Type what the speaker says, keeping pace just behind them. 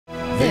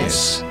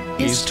This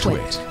is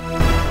TWiT.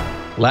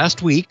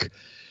 Last week,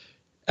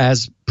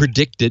 as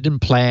predicted and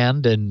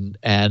planned,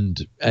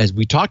 and as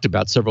we talked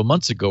about several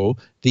months ago,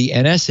 the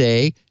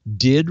NSA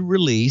did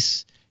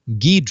release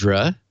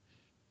Ghidra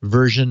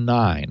version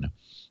 9.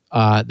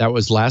 That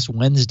was last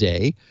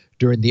Wednesday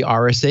during the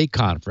RSA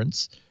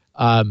conference.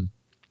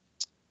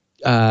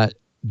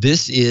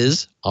 This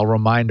is, I'll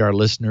remind our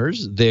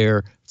listeners,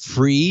 their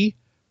free,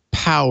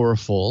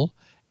 powerful,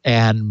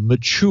 and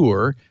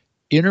mature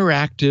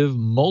interactive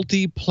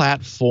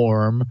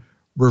multi-platform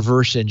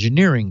reverse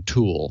engineering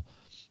tool.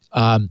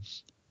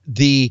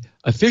 The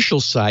official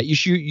site, you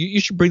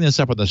should bring this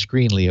up on the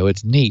screen, Leo.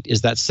 It's neat.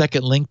 Is that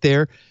second link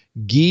there?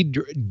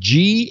 Ghidra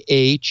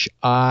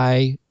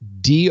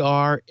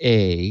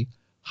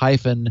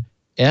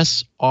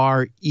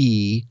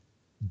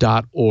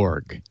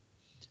 -SRE.org.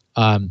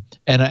 And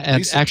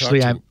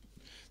actually, I'm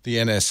the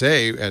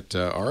NSA at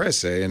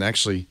RSA and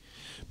actually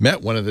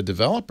met one of the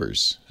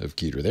developers of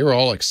Ghidra. They were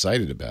all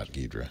excited about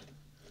Ghidra.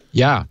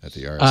 Yeah, at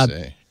the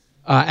RSA.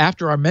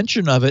 After our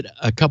mention of it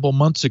a couple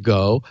months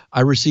ago,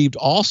 I received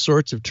all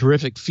sorts of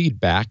terrific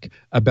feedback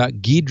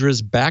about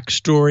Ghidra's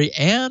backstory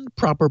and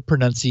proper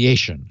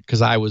pronunciation,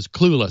 because I was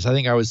clueless. I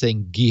think I was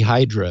saying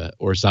Ghidra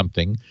or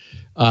something.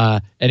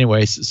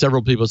 Anyway,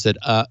 several people said,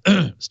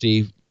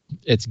 Steve,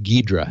 it's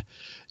Ghidra.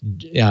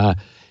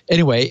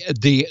 Anyway,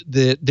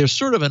 there's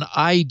sort of an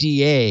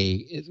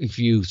IDA, if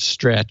you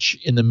stretch,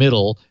 in the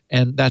middle,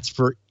 and that's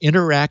for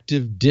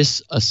Interactive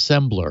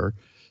Disassembler.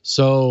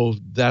 So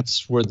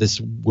that's where this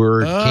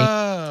word came.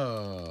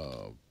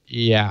 Oh,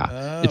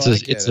 yeah,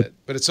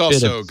 but it's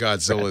also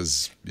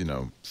Godzilla's,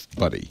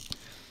 buddy.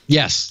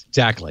 Yes,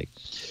 exactly.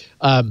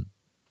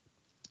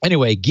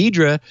 Anyway,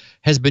 Ghidra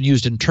has been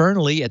used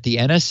internally at the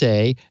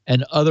NSA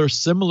and other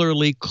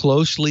similarly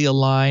closely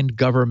aligned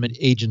government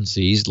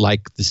agencies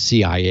like the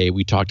CIA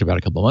we talked about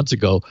a couple months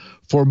ago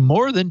for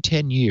more than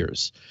 10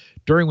 years,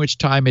 during which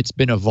time it's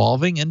been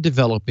evolving and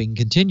developing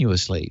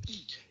continuously.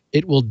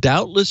 It will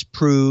doubtless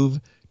prove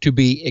to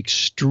be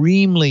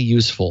extremely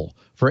useful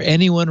for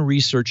anyone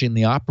researching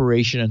the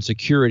operation and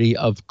security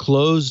of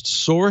closed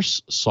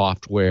source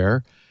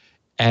software,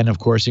 and of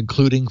course,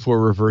 including for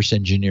reverse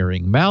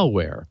engineering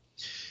malware.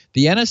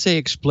 The NSA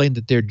explained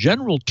that their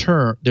general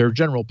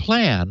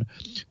plan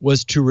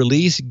was to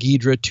release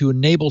Ghidra to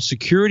enable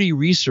security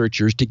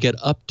researchers to get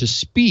up to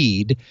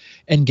speed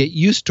and get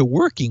used to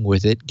working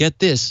with it, get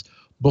this,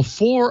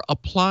 before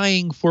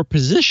applying for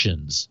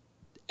positions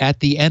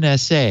at the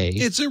NSA.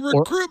 It's a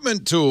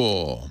recruitment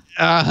tool.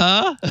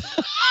 Wow.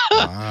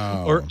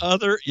 Or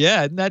other,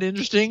 isn't that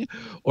interesting?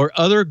 Or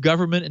other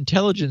government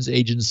intelligence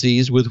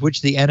agencies with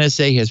which the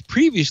NSA has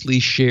previously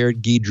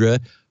shared Ghidra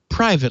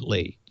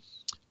privately.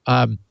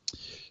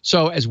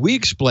 So as we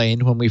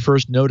explained when we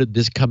first noted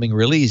this coming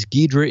release,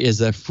 Ghidra is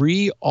a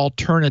free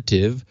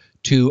alternative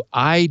to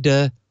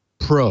IDA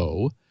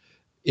Pro,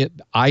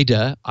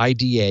 IDA,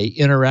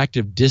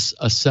 Interactive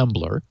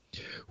Disassembler,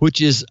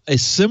 which is a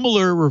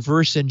similar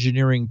reverse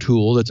engineering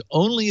tool that's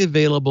only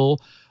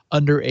available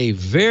under a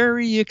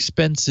very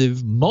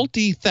expensive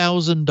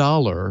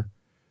multi-$1,000,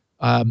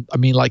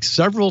 like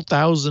several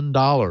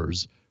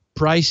 $1,000s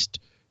priced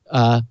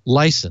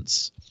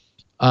license.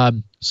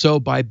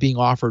 So by being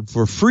offered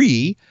for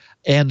free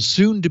and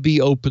soon to be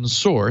open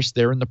source,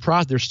 they're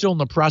still in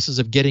the process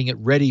of getting it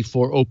ready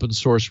for open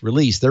source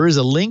release. There is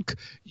a link.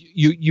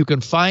 You can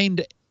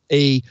find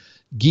a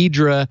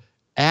Ghidra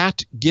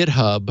at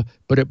GitHub,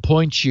 but it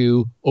points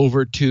you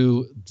over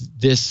to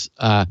this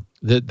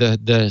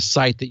the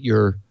site that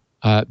you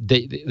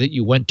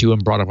went to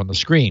and brought up on the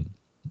screen.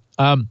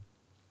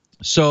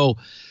 So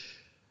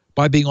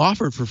by being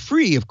offered for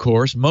free, of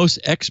course, most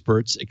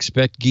experts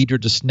expect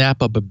Ghidra to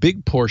snap up a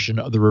big portion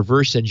of the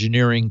reverse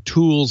engineering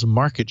tools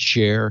market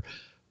share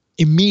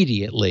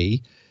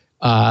immediately,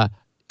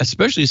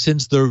 especially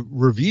since the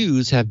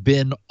reviews have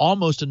been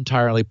almost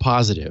entirely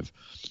positive.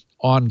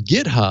 On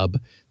GitHub,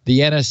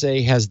 the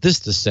NSA has this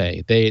to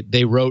say.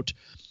 They wrote,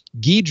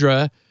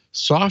 Ghidra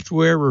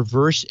Software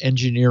Reverse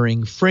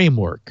Engineering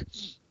Framework.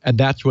 And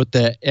that's what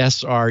the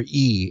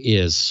SRE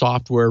is,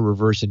 Software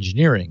Reverse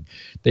Engineering.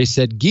 They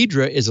said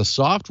Ghidra is a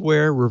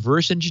software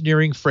reverse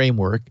engineering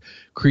framework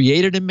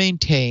created and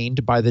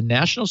maintained by the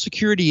National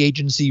Security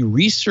Agency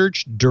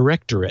Research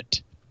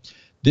Directorate.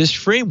 This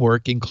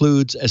framework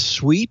includes a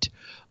suite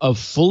of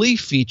fully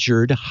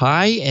featured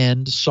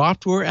high-end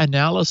software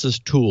analysis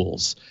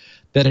tools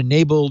that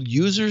enable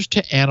users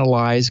to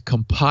analyze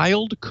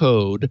compiled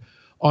code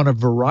on a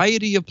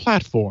variety of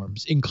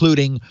platforms,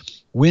 including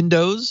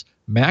Windows,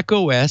 Mac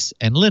OS,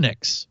 and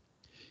Linux.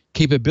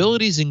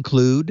 Capabilities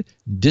include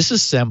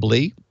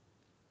disassembly,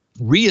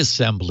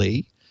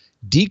 reassembly,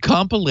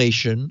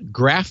 decompilation,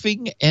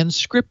 graphing, and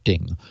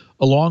scripting,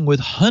 along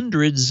with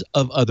hundreds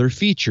of other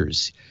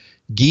features.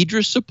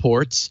 Ghidra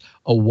supports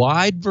a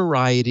wide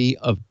variety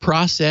of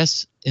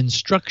process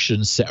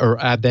instruction set, or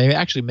they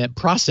actually meant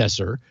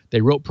processor.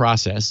 They wrote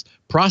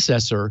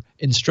processor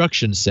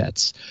instruction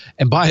sets.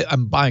 And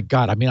by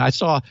God, I mean, I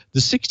saw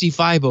the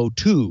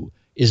 6502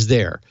 is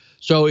there.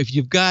 So if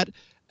you've got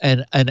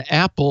an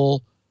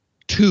Apple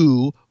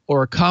 2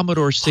 or a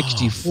Commodore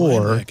 64.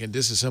 Finally, I can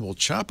disassemble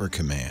Chopper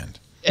Command.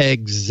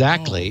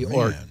 Exactly,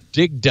 or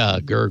Dig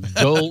Dug, or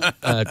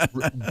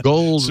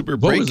Gold Super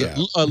Breakout.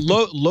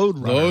 Load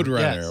Runner. Load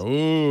Runner. Yes.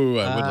 Ooh,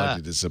 I would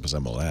like to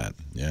disassemble that.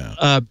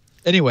 Yeah.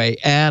 Anyway,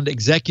 and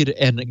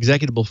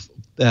executable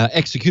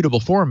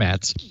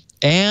formats,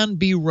 and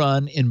be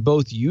run in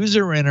both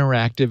user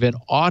interactive and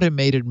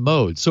automated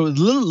modes. So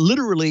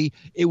literally,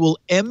 it will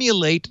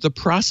emulate the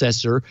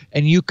processor,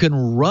 and you can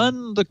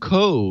run the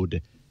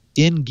code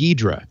in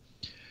Ghidra.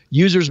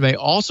 Users may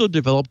also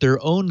develop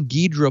their own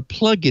Ghidra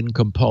plugin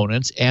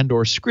components and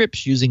or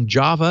scripts using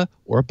Java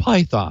or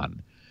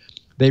Python.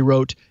 They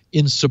wrote,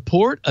 in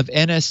support of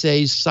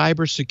NSA's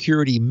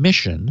cybersecurity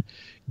mission,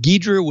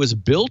 Ghidra was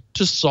built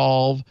to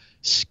solve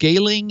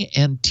scaling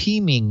and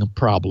teaming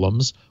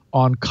problems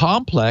on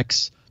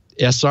complex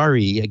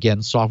SRE,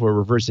 again, software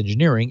reverse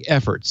engineering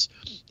efforts,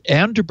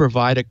 and to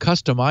provide a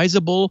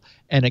customizable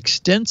and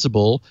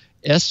extensible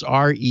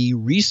SRE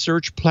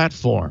research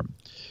platform.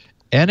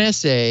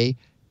 NSA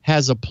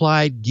has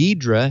applied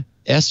Ghidra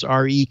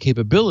SRE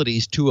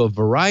capabilities to a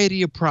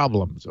variety of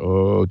problems.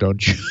 Oh,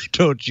 don't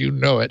you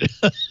know it?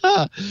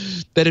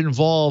 That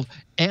involve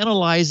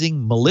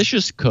analyzing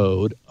malicious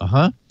code,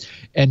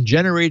 and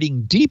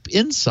generating deep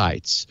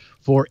insights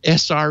for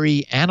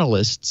SRE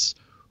analysts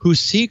who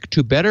seek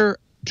a better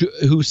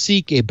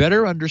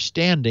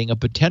understanding of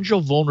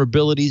potential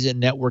vulnerabilities in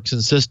networks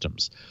and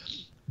systems.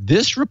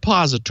 This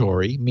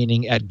repository,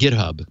 meaning at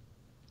GitHub,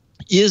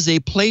 is a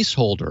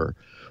placeholder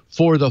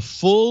for the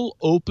full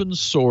open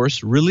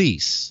source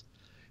release.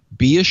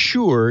 Be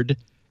assured,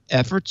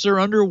 efforts are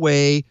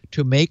underway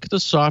to make the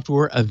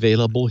software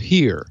available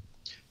here.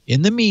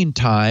 In the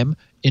meantime,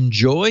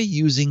 enjoy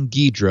using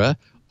Ghidra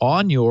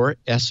on your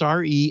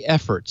SRE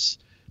efforts.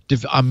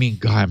 God,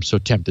 I'm so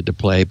tempted to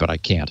play, but I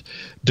can't.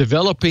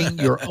 Developing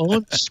your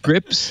own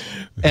scripts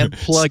and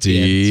plugins.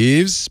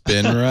 Steve,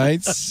 spin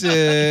right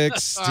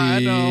 6,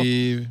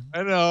 Steve.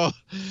 I know.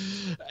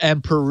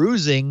 And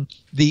perusing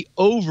the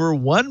over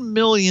 1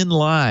 million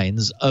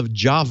lines of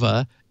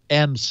Java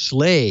and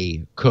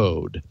Slay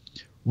code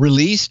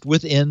released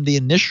within the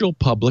initial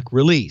public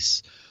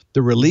release.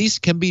 The release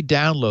can be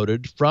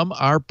downloaded from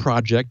our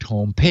project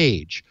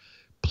homepage.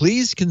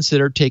 Please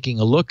consider taking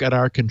a look at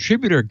our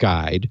contributor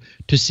guide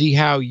to see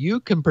how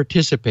you can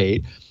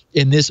participate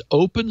in this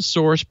open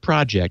source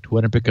project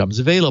when it becomes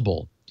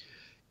available.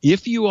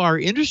 If you are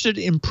interested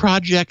in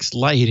projects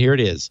like, here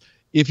it is,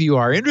 if you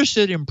are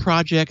interested in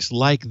projects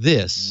like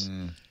this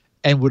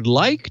and would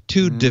like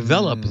to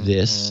develop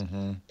this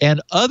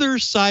and other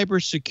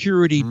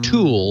cybersecurity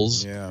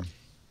tools,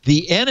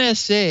 the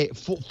NSA,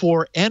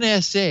 for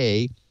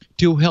NSA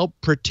to help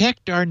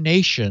protect our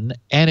nation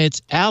and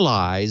its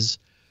allies,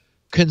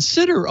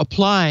 consider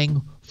applying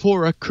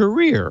for a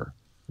career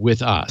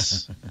with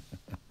us.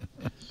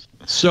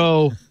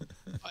 So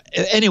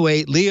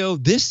anyway, Leo,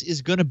 this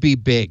is going to be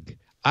big.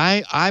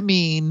 I'm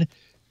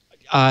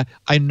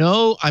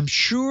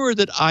sure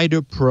that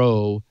IDA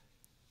Pro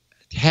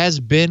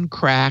has been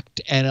cracked,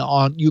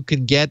 and you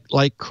can get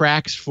like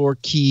cracks for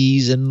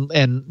keys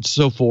and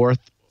so forth,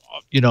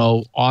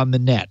 on the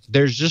net.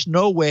 There's just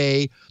no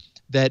way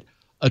that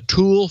a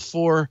tool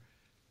for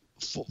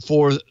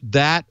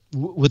that,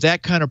 with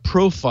that kind of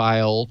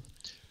profile,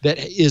 that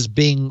is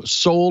being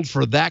sold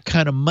for that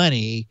kind of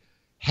money,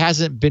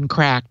 hasn't been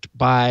cracked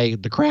by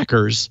the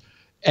crackers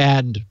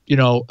and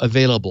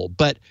available.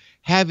 But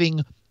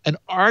having an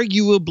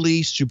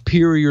arguably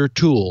superior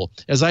tool,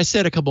 as I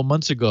said a couple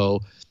months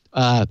ago,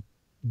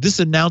 this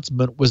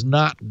announcement was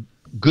not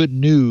good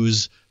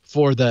news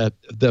for the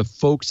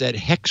folks at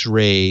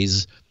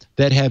Hexrays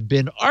that have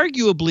been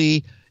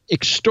arguably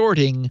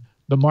extorting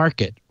the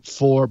market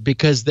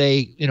because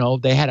they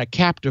had a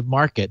captive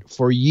market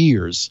for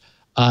years.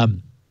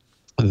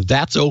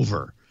 That's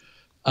over.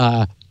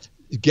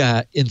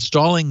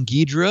 Installing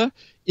Ghidra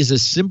is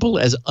as simple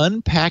as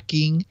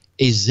unpacking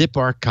a zip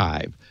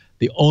archive.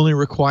 The only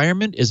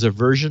requirement is a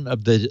version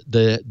of the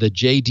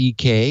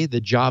JDK,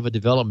 the Java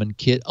Development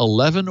Kit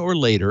 11 or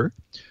later,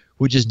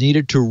 which is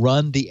needed to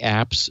run the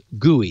app's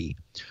GUI.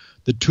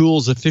 The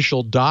tool's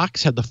official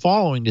docs had the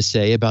following to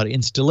say about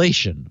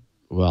installation.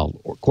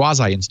 Or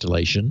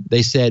quasi-installation.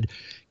 They said,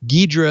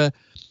 Ghidra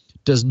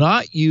does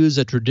not use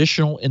a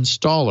traditional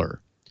installer.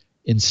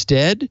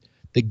 Instead,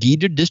 the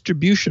Ghidra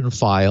distribution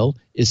file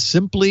is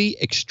simply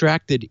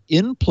extracted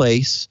in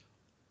place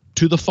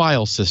to the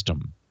file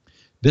system.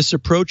 This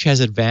approach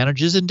has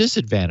advantages and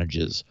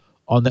disadvantages.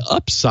 On the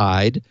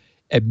upside,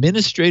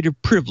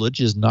 administrative privilege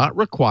is not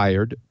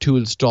required to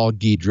install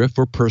Ghidra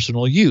for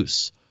personal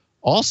use.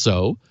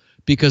 Also,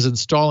 because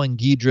installing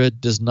Ghidra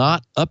does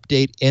not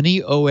update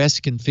any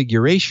OS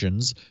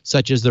configurations,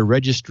 such as the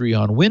registry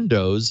on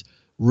Windows,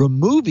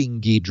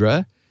 removing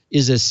Ghidra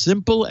is as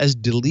simple as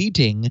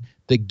deleting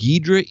the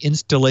Ghidra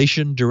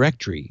installation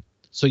directory.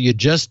 So you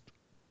just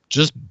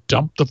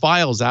dump the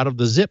files out of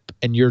the zip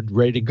and you're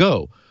ready to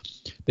go.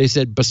 They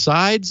said,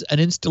 besides an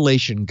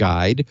installation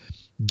guide,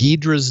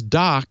 Ghidra's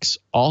docs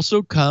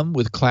also come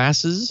with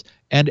classes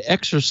and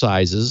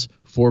exercises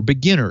for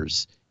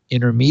beginners.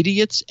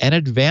 intermediates, and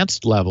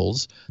advanced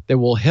levels that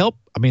will help.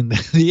 I mean,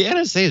 the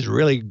NSA is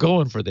really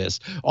going for this.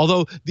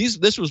 Although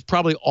this was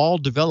probably all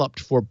developed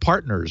for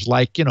partners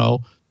like,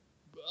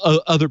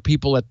 other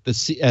people at the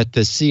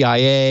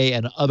CIA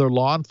and other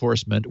law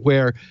enforcement,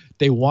 where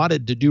they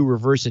wanted to do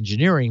reverse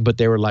engineering, but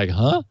they were like,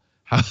 huh?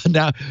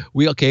 Now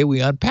we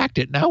unpacked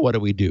it. Now what do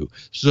we do?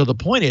 So the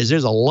point is,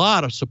 there's a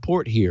lot of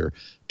support here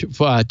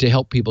to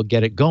help people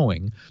get it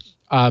going.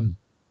 And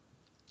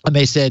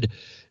they said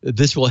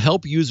this will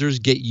help users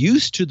get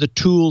used to the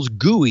tool's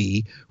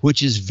GUI,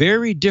 which is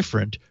very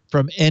different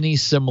from any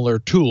similar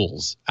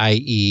tools,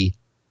 i.e.,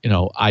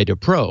 IDA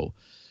Pro.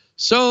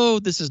 So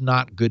this is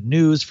not good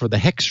news for the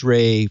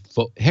Hex-Rays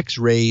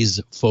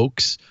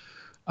folks,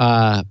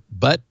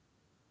 but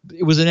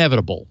it was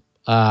inevitable.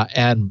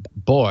 And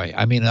boy,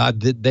 I mean,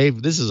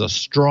 this is a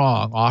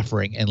strong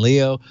offering. And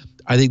Leo,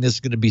 I think this is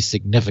going to be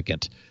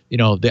significant.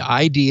 The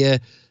idea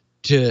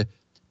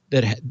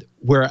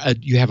where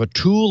you have a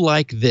tool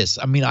like this.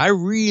 I mean, I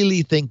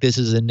really think this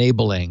is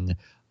enabling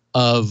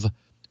of,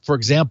 for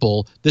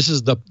example, this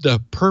is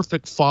the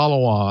perfect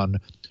follow-on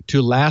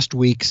to last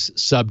week's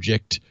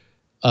subject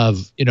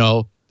of,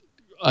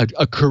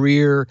 a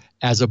career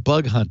as a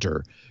bug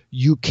hunter.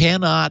 You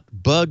cannot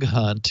bug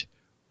hunt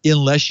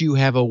unless you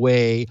have a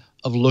way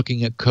of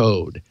looking at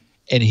code.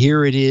 And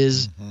here it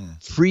is,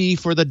 free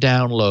for the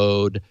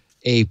download,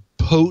 a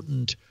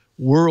potent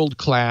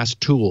world-class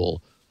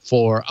tool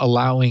for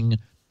allowing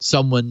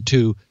someone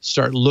to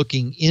start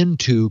looking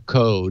into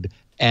code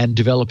and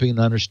developing an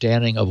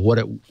understanding of what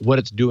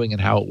it's doing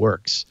and how it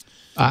works.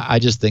 I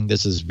just think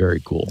this is very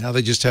cool. Now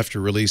they just have to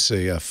release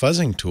a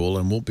fuzzing tool,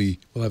 and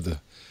we'll have the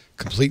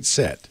complete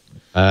set.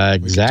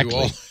 Exactly.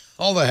 We can do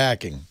all the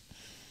hacking,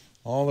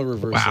 all the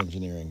reverse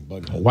engineering,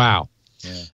 bug hunting. Wow. Yeah.